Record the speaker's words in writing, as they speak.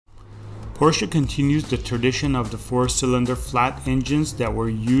Porsche continues the tradition of the four-cylinder flat engines that were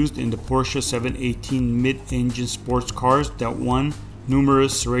used in the Porsche 718 mid-engine sports cars that won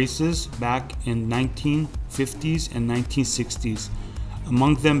numerous races back in 1950s and 1960s,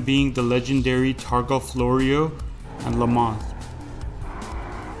 among them being the legendary Targa Florio and Le Mans.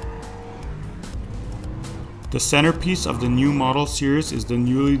 The centerpiece of the new model series is the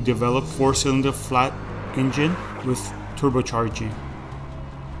newly developed four-cylinder flat engine with turbocharging.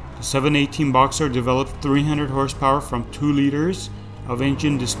 The 718 Boxster developed 300 horsepower from 2 liters of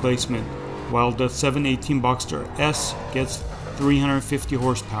engine displacement, while the 718 Boxster S gets 350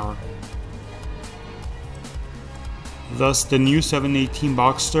 horsepower. Thus, the new 718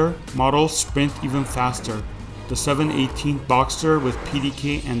 Boxster models sprint even faster. The 718 Boxster with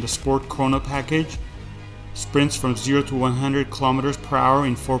PDK and the Sport Chrono package sprints from 0 to 100 km per hour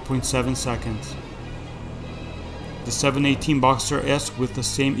in 4.7 seconds. The 718 Boxster S with the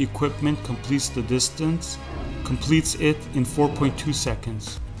same equipment completes it in 4.2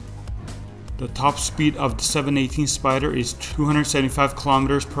 seconds. The top speed of the 718 Spider is 275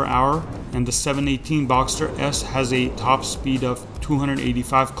 km per hour, and the 718 Boxster S has a top speed of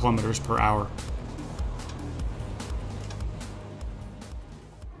 285 km per hour.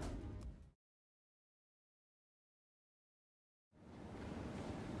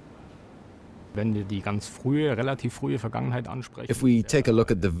 If we take a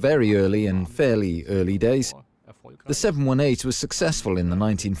look at the very early and fairly early days, the 718 was successful in the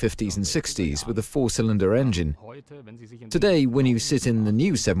 1950s and 60s with a four-cylinder engine. Today, when you sit in the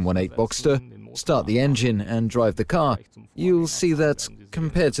new 718 Boxster, start the engine and drive the car, you'll see that,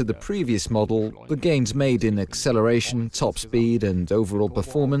 compared to the previous model, the gains made in acceleration, top speed and overall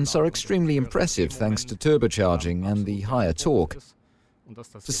performance are extremely impressive thanks to turbocharging and the higher torque.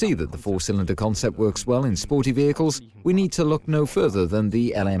 To see that the four-cylinder concept works well in sporty vehicles, we need to look no further than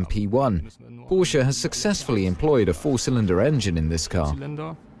the LMP1. Porsche has successfully employed a four-cylinder engine in this car.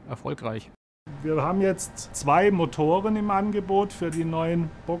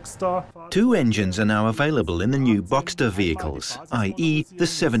 Two engines are now available in the new Boxster vehicles, i.e. the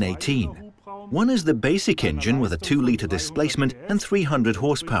 718. One is the basic engine with a 2-litre displacement and 300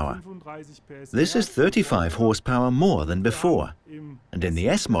 horsepower. This is 35 horsepower more than before. And in the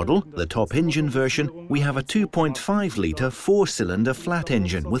S model, the top engine version, we have a 2.5-litre 4-cylinder flat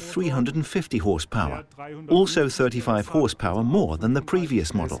engine with 350 horsepower, also 35 horsepower more than the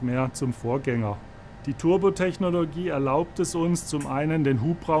previous model. Die Turbotechnologie erlaubt es uns zum einen, den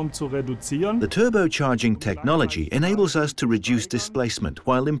Hubraum zu reduzieren. The turbocharging technology enables us to reduce displacement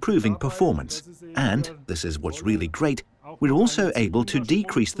while improving performance. And, this is what's really great, we're also able to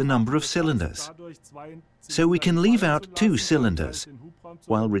decrease the number of cylinders. So we can leave out 2 cylinders,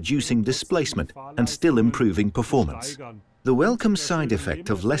 while reducing displacement and still improving performance. The welcome side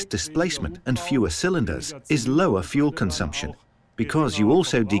effect of less displacement and fewer cylinders is lower fuel consumption, because you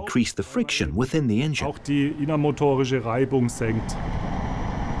also decrease the friction within the engine. Auch die innermotorische Reibung senkt.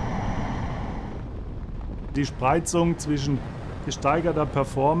 Die Spreizung zwischen gesteigerter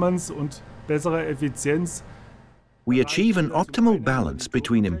Performance und besserer Effizienz. We achieve an optimal balance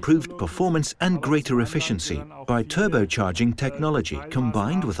between improved performance and greater efficiency by turbocharging technology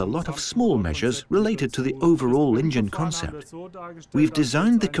combined with a lot of small measures related to the overall engine concept. We've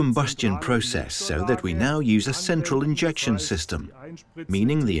designed the combustion process so that we now use a central injection system,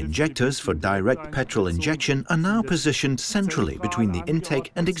 meaning the injectors for direct petrol injection are now positioned centrally between the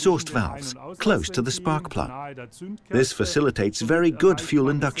intake and exhaust valves, close to the spark plug. This facilitates very good fuel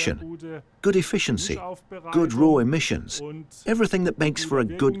induction, good efficiency, good raw emissions, everything that makes for a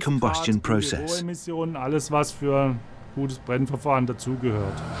good combustion process. Alles, was für ein gutes Brennverfahren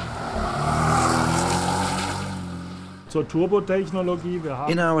dazugehört. Zur Turbotechnologie,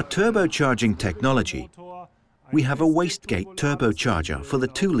 in our turbocharging technology, we have a wastegate turbocharger for the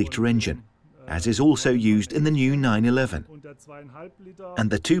 2-litre engine, as is also used in the new 911. And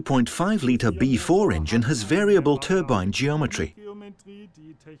the 2.5-litre B4 engine has variable turbine geometry.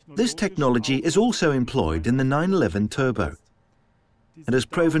 This technology is also employed in the 911 Turbo and has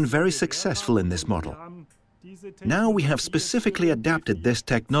proven very successful in this model. Now we have specifically adapted this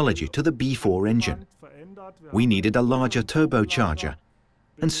technology to the B4 engine. We needed a larger turbocharger,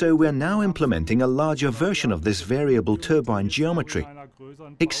 and so we're now implementing a larger version of this variable turbine geometry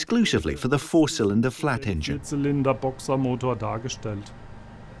exclusively for the 4-cylinder flat engine. Boxermotor dargestellt.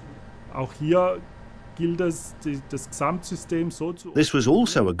 Auch hier gilt es, das Gesamtsystem so zu. This was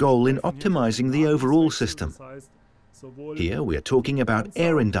also a goal in optimizing the overall system. Here we are talking about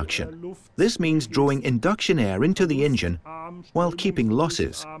air induction. This means drawing induction air into the engine while keeping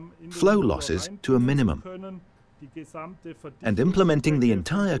losses, flow losses, to a minimum. and implementing the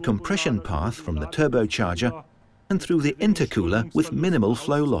entire compression path from the turbocharger and through the intercooler with minimal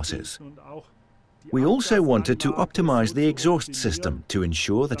flow losses. We also wanted to optimize the exhaust system to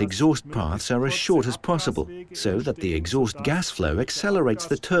ensure that exhaust paths are as short as possible, so that the exhaust gas flow accelerates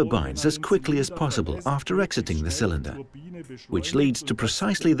the turbines as quickly as possible after exiting the cylinder, which leads to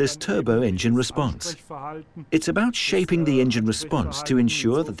precisely this turbo engine response. It's about shaping the engine response to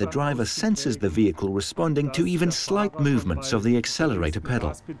ensure that the driver senses the vehicle responding to even slight movements of the accelerator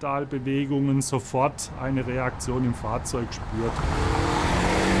pedal.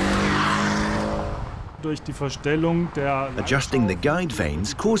 Adjusting the guide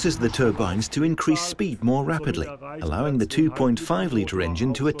vanes causes the turbines to increase speed more rapidly, allowing the 2.5-litre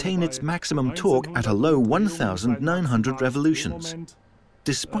engine to attain its maximum torque at a low 1,900 revolutions,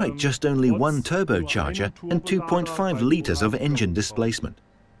 despite just only one turbocharger and 2.5 litres of engine displacement.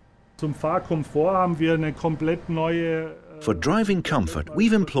 For driving comfort,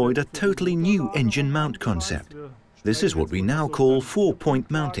 we've employed a totally new engine mount concept. This is what we now call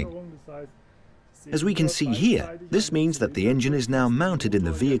 4-point mounting. As we can see here, this means that the engine is now mounted in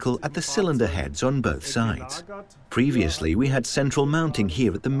the vehicle at the cylinder heads on both sides. Previously, we had central mounting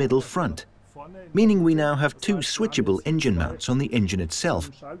here at the middle front, meaning we now have two switchable engine mounts on the engine itself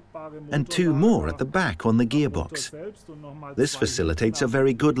and two more at the back on the gearbox. This facilitates a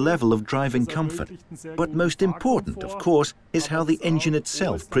very good level of driving comfort, but most important, of course, is how the engine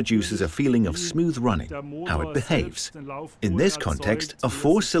itself produces a feeling of smooth running, how it behaves. In this context, a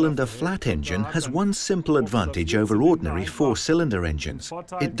four-cylinder flat engine has one simple advantage over ordinary four-cylinder engines.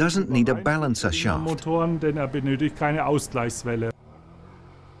 It doesn't need a balancer shaft.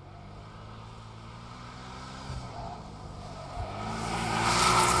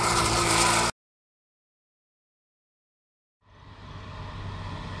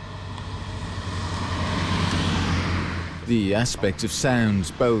 The aspect of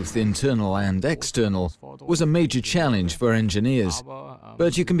sound, both internal and external, was a major challenge for engineers.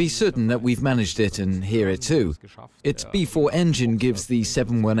 But you can be certain that we've managed it and hear it too. Its B4 engine gives the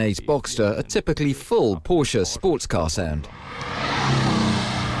 718 Boxster a typically full Porsche sports car sound.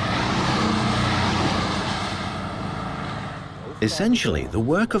 Essentially, the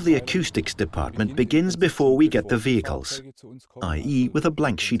work of the acoustics department begins before we get the vehicles, i.e. with a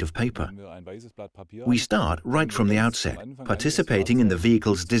blank sheet of paper. We start right from the outset, participating in the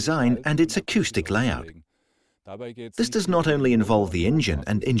vehicle's design and its acoustic layout. This does not only involve the engine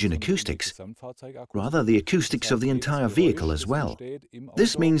and engine acoustics, rather the acoustics of the entire vehicle as well.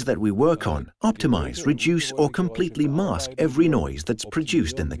 This means that we work on, optimize, reduce or completely mask every noise that's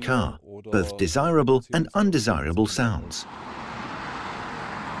produced in the car, both desirable and undesirable sounds.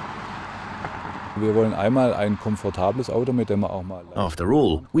 After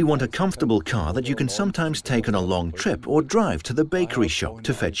all, we want a comfortable car that you can sometimes take on a long trip or drive to the bakery shop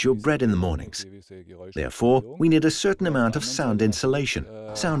to fetch your bread in the mornings. Therefore, we need a certain amount of sound insulation,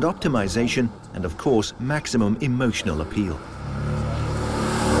 sound optimization, and of course, maximum emotional appeal.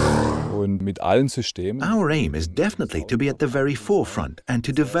 Our aim is definitely to be at the very forefront and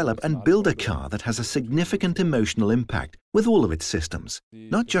to develop and build a car that has a significant emotional impact with all of its systems,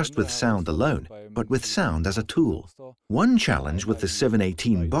 not just with sound alone, but with sound as a tool. One challenge with the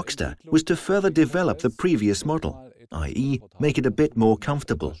 718 Boxster was to further develop the previous model, i.e. make it a bit more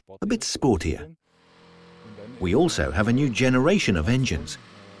comfortable, a bit sportier. We also have a new generation of engines,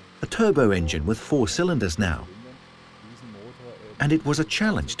 a turbo engine with 4 cylinders now. And it was a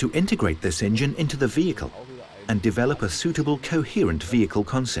challenge to integrate this engine into the vehicle and develop a suitable, coherent vehicle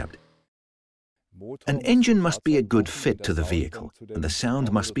concept. An engine must be a good fit to the vehicle, and the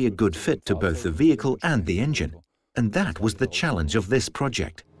sound must be a good fit to both the vehicle and the engine. And that was the challenge of this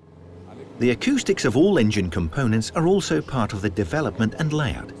project. The acoustics of all engine components are also part of the development and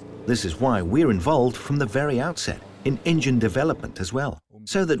layout. This is why we're involved from the very outset in engine development as well,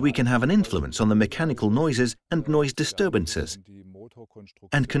 so that we can have an influence on the mechanical noises and noise disturbances,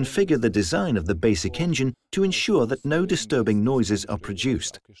 and configure the design of the basic engine to ensure that no disturbing noises are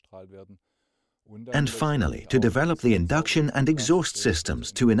produced. And finally, to develop the induction and exhaust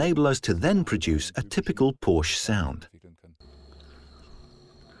systems to enable us to then produce a typical Porsche sound.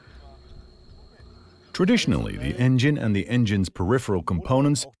 Traditionally, the engine and the engine's peripheral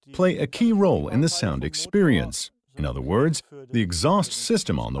components play a key role in the sound experience. In other words, the exhaust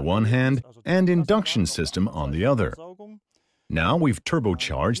system on the one hand and induction system on the other. Now we've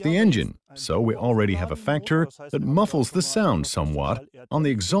turbocharged the engine, so we already have a factor that muffles the sound somewhat on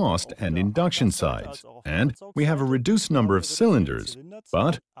the exhaust and induction sides, and we have a reduced number of cylinders,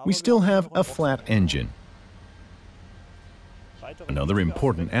 but we still have a flat engine. Another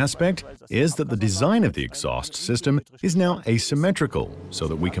important aspect is that the design of the exhaust system is now asymmetrical, so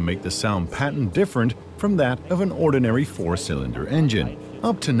that we can make the sound pattern different from that of an ordinary four-cylinder engine.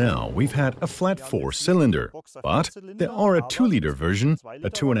 Up to now, we've had a flat four-cylinder, but there are a 2-liter version, a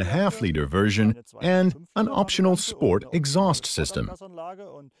 2.5-liter version, and an optional sport exhaust system.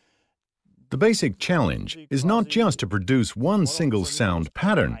 The basic challenge is not just to produce one single sound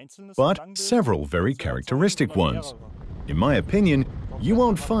pattern, but several very characteristic ones. In my opinion, you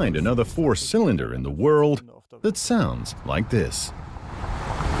won't find another four-cylinder in the world that sounds like this.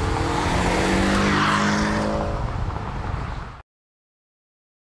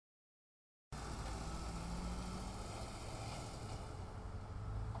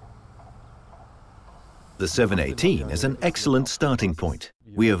 The 718 is an excellent starting point.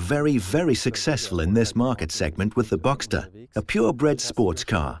 We are very, very successful in this market segment with the Boxster, a purebred sports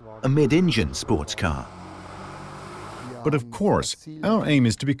car, a mid-engine sports car. But of course, our aim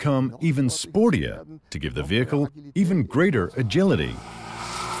is to become even sportier, to give the vehicle even greater agility,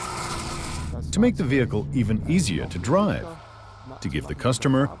 to make the vehicle even easier to drive, to give the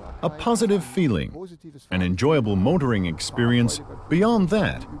customer a positive feeling, an enjoyable motoring experience beyond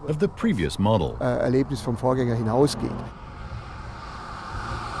that of the previous model.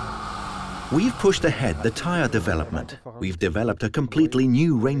 We've pushed ahead the tyre development. We've developed a completely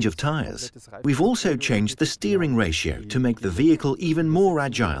new range of tyres. We've also changed the steering ratio to make the vehicle even more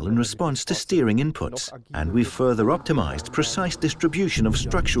agile in response to steering inputs. And we've further optimized precise distribution of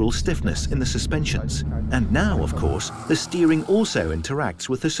structural stiffness in the suspensions. And now, of course, the steering also interacts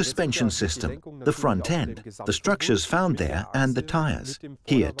with the suspension system, the front end, the structures found there, and the tyres.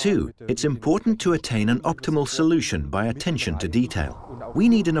 Here, too, it's important to attain an optimal solution by attention to detail. We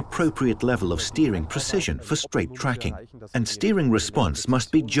need an appropriate level of steering precision for straight tracking, and steering response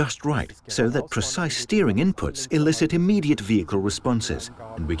must be just right so that precise steering inputs elicit immediate vehicle responses,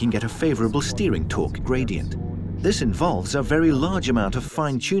 and we can get a favorable steering torque gradient. This involves a very large amount of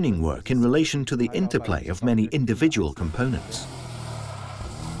fine-tuning work in relation to the interplay of many individual components.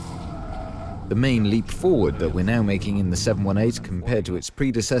 The main leap forward that we're now making in the 718 compared to its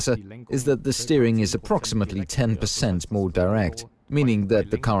predecessor is that the steering is approximately 10% more direct, meaning that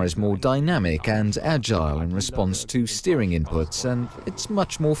the car is more dynamic and agile in response to steering inputs, and it's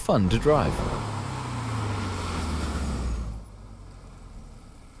much more fun to drive.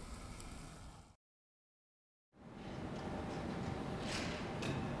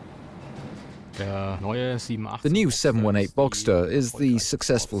 The new 718 Boxster is the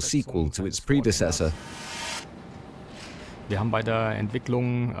successful sequel to its predecessor.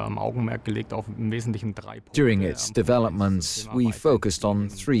 During its development, we focused on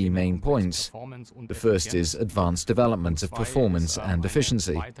 3 main points. The first is advanced development of performance and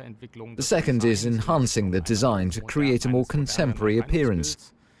efficiency. The second is enhancing the design to create a more contemporary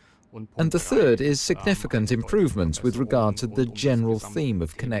appearance. And the third is significant improvements with regard to the general theme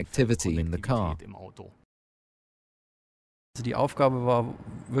of connectivity in the car. The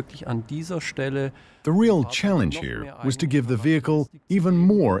real challenge here was to give the vehicle even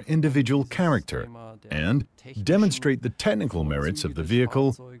more individual character and demonstrate the technical merits of the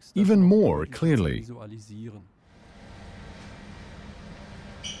vehicle even more clearly.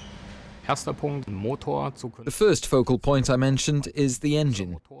 The first focal point I mentioned is the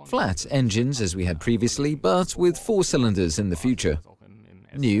engine. Flat engines as we had previously, but with 4 cylinders in the future.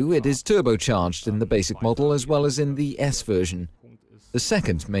 New, it is turbocharged in the basic model as well as in the S version. The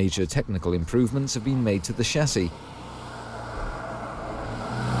second major technical improvements have been made to the chassis.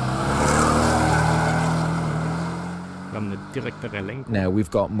 Now we've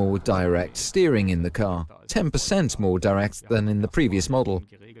got more direct steering in the car, 10% more direct than in the previous model.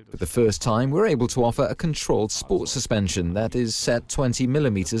 For the first time, we're able to offer a controlled sport suspension that is set 20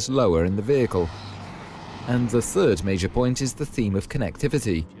 mm lower in the vehicle. And the third major point is the theme of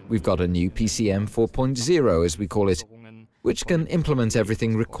connectivity. We've got a new PCM 4.0, as we call it, which can implement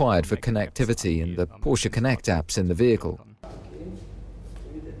everything required for connectivity in the Porsche Connect apps in the vehicle.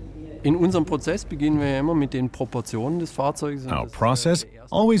 Our process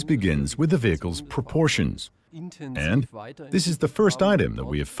always begins with the vehicle's proportions. And this is the first item that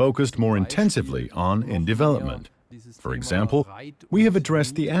we have focused more intensively on in development. For example, we have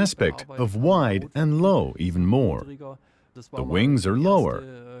addressed the aspect of wide and low even more. The wings are lower.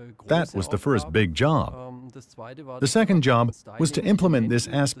 That was the first big job. The second job was to implement this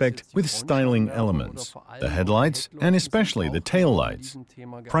aspect with styling elements, the headlights and especially the taillights.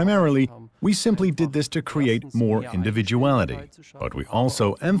 Primarily, we simply did this to create more individuality, but we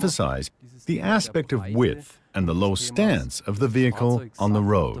also emphasize the aspect of width and the low stance of the vehicle on the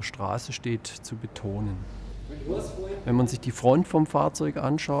road. If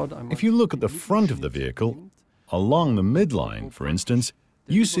you look at the front of the vehicle, along the midline, for instance,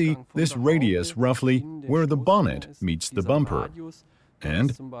 you see this radius roughly where the bonnet meets the bumper,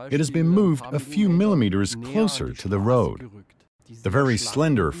 and it has been moved a few millimeters closer to the road. The very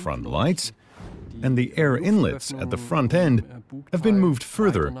slender front lights and the air inlets at the front end have been moved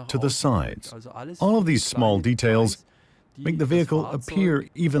further to the sides. All of these small details make the vehicle appear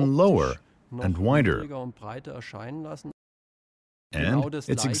even lower and wider. And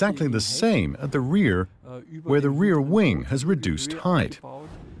it's exactly the same at the rear, where the rear wing has reduced height.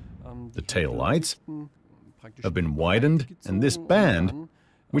 The tail lights have been widened, and this band,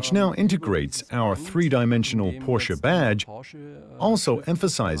 which now integrates our three-dimensional Porsche badge, also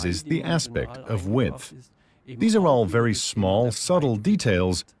emphasizes the aspect of width. These are all very small, subtle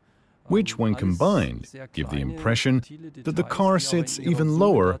details, which, when combined, give the impression that the car sits even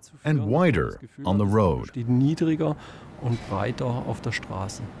lower and wider on the road.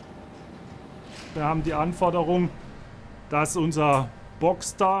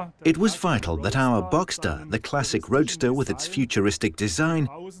 It was vital that our Boxster, the classic roadster with its futuristic design,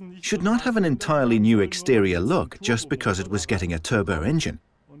 should not have an entirely new exterior look just because it was getting a turbo engine.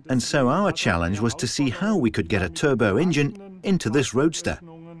 And so our challenge was to see how we could get a turbo engine into this roadster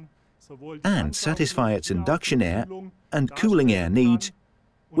and satisfy its induction air and cooling air needs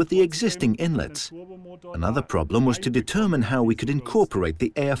with the existing inlets. Another problem was to determine how we could incorporate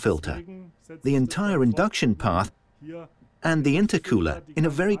the air filter, the entire induction path, and the intercooler in a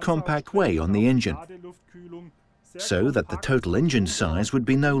very compact way on the engine, so that the total engine size would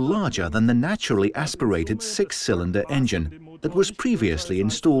be no larger than the naturally aspirated six-cylinder engine that was previously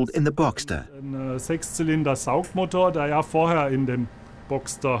installed in the Boxster. Ein Sechszylinder-Saugmotor, der ja vorher in dem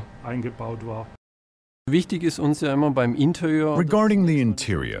Boxster eingebaut war. Regarding the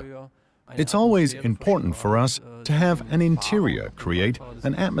interior, it's always important for us to have an interior create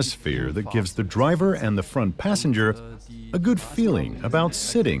an atmosphere that gives the driver and the front passenger a good feeling about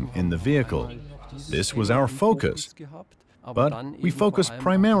sitting in the vehicle. This was our focus, but we focused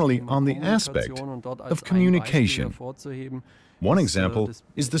primarily on the aspect of communication. One example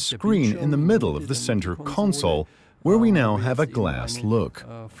is the screen in the middle of the center console, where we now have a glass look.